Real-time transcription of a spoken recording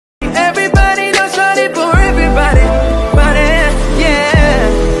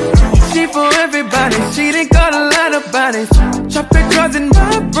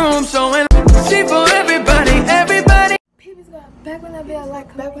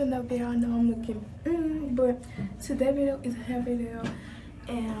putting up there. I know I'm looking, but today's video is a hair video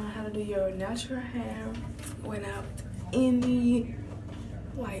and how to do your natural hair without any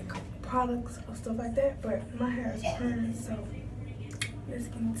like products or stuff like that. But my hair is permed, so let's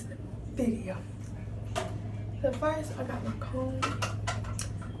get into the video. So first, I got my comb.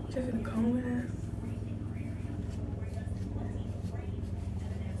 Just gonna comb it out.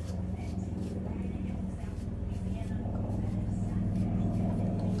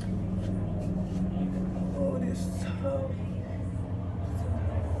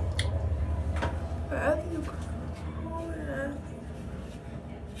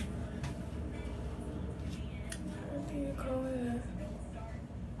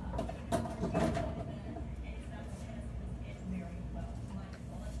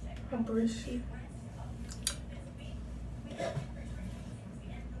 I brush it.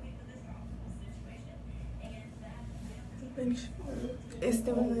 It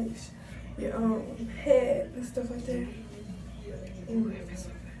stimulates your head and stuff like that. Ooh, it feels so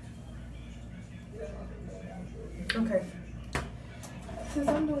good. Okay. Since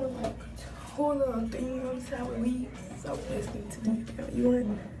I'm doing like two little things on the side with weeds, so let's get into the video. You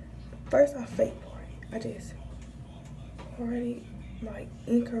want first I fake party. I just party like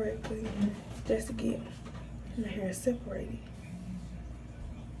incorrectly just to get my hair separated.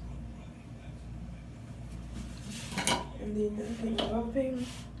 And then I can go up in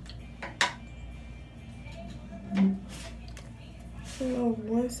on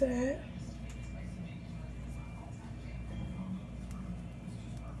one side.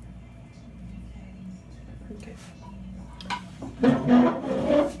 Okay.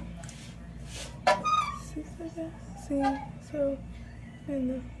 See, so in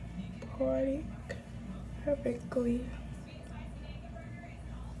the party perfectly.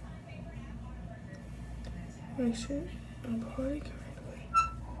 Make sure I'm party correctly.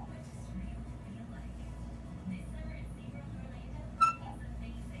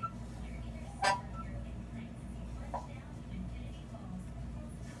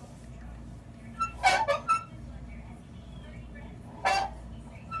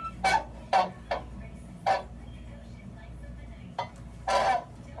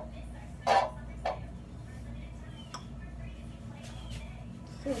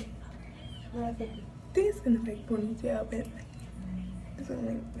 I think this is gonna make ponytail, but this is gonna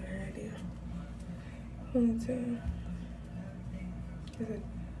make a better idea. Ponytail is a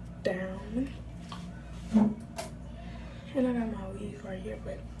down, and I got my weave right here,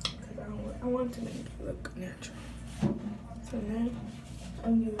 but because I want to make it look natural. So now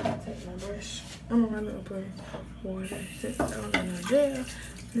I'm gonna take my brush. I'm gonna put water since I don't have no gel.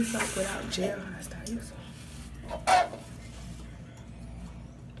 This is like without gel hairstyle. So.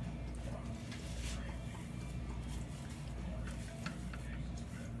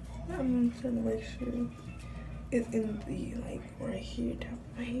 I'm trying to make sure it's in the like right here, top of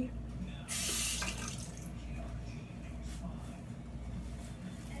my head.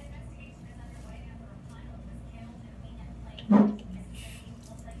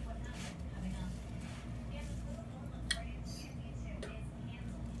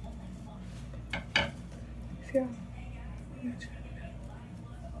 See how?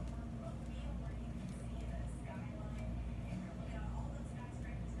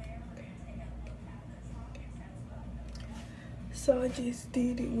 So I just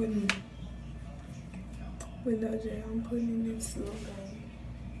did it with no gel. I'm putting in this little thing.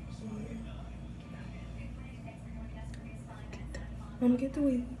 I'm gonna get the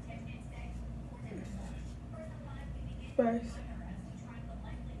weave first.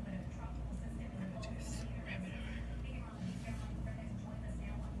 Just wrap it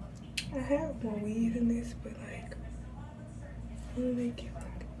around. I have more weave in this, but like I'm gonna make it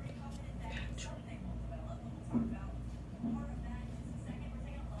like natural.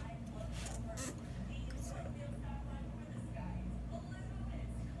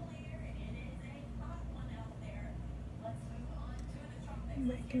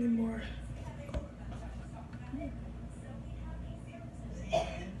 Making it more.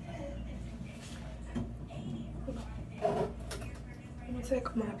 I'm gonna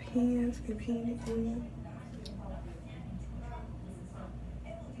take my pins and pin it in.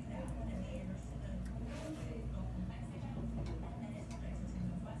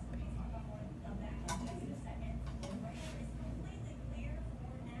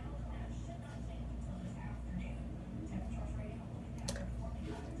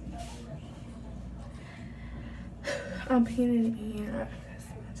 I'm pinning it in. I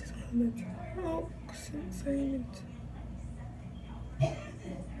just want to talk since I need to.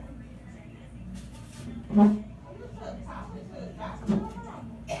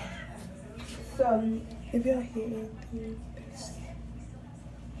 So if y'all hear anything, that's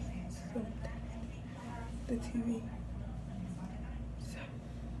the TV. So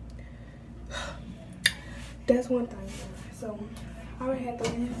that's one thing. So I already had the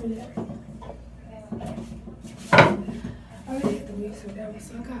weave for that. I already had the weave for that one.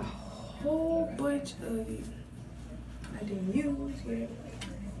 So I got a whole bunch of it I didn't use yet.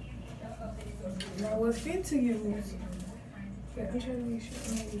 And I was fit to use. But I'm trying to make sure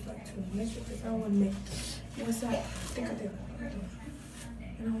I don't use like too much because I don't want to make one side thicker than the other.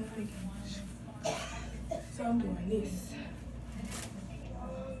 And I don't want to make it much. So I'm doing this.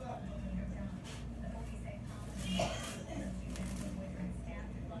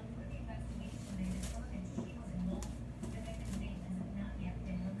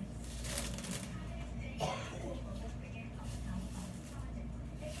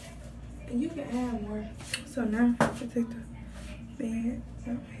 And you can add more. So now I take the band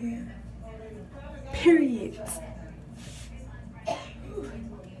out here. Period.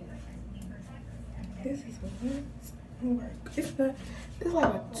 This is a lot. It's not. It's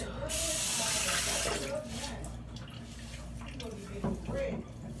like a two.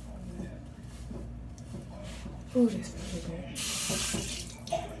 Oh, this feels good.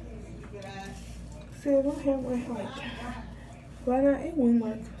 See, I don't have my like. Why not? It wouldn't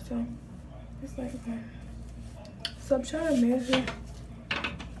work. So it's like okay. So I'm trying to measure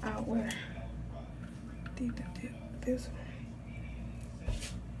out where this one.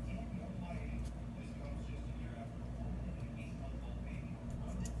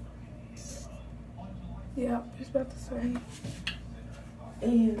 Yeah, it's about the same.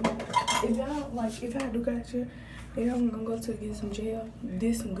 And if y'all like, if I do got you, then I'm gonna go to get some gel.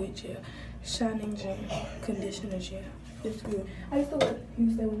 This some good gel, shining gel, conditioner gel. It's good. I used to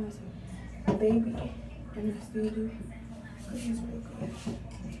use that when I was a baby, and I still do. It's real good.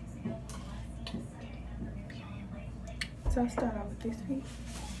 So I'll start out with this piece.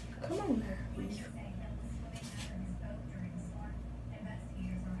 Come on now, Eve.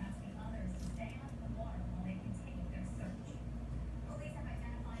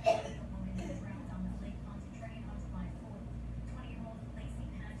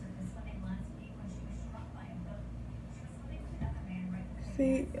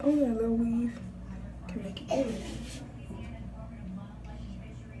 See, only a little weave can make it good.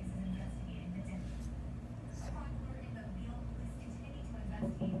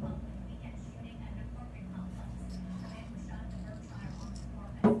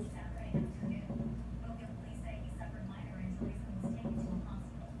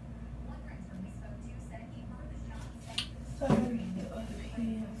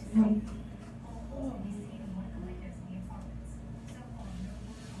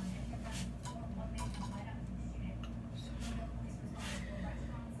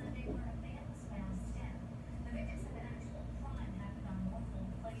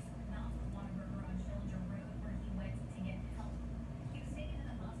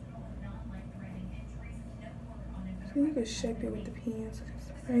 So you can shape it with the pins.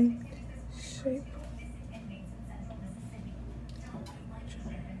 Right? Shape.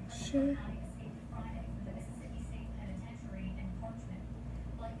 Sure.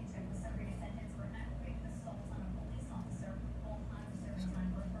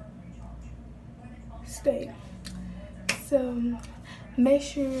 Stay. So make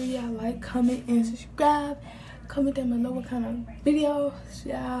sure y'all like, comment, and subscribe. Comment down below what kind of videos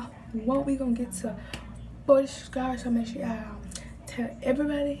y'all want. We gonna get to 40 subscribers, so make sure y'all tell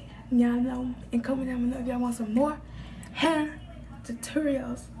everybody y'all know, and comment down below if y'all want some more hair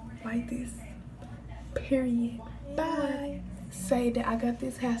tutorials like this. Period. Bye. Say that I got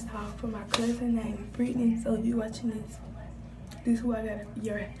this hairstyle from my cousin named Brittany. So if you watching this is who I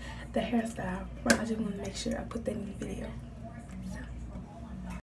got the hairstyle from. I just want to make sure I put that in the video.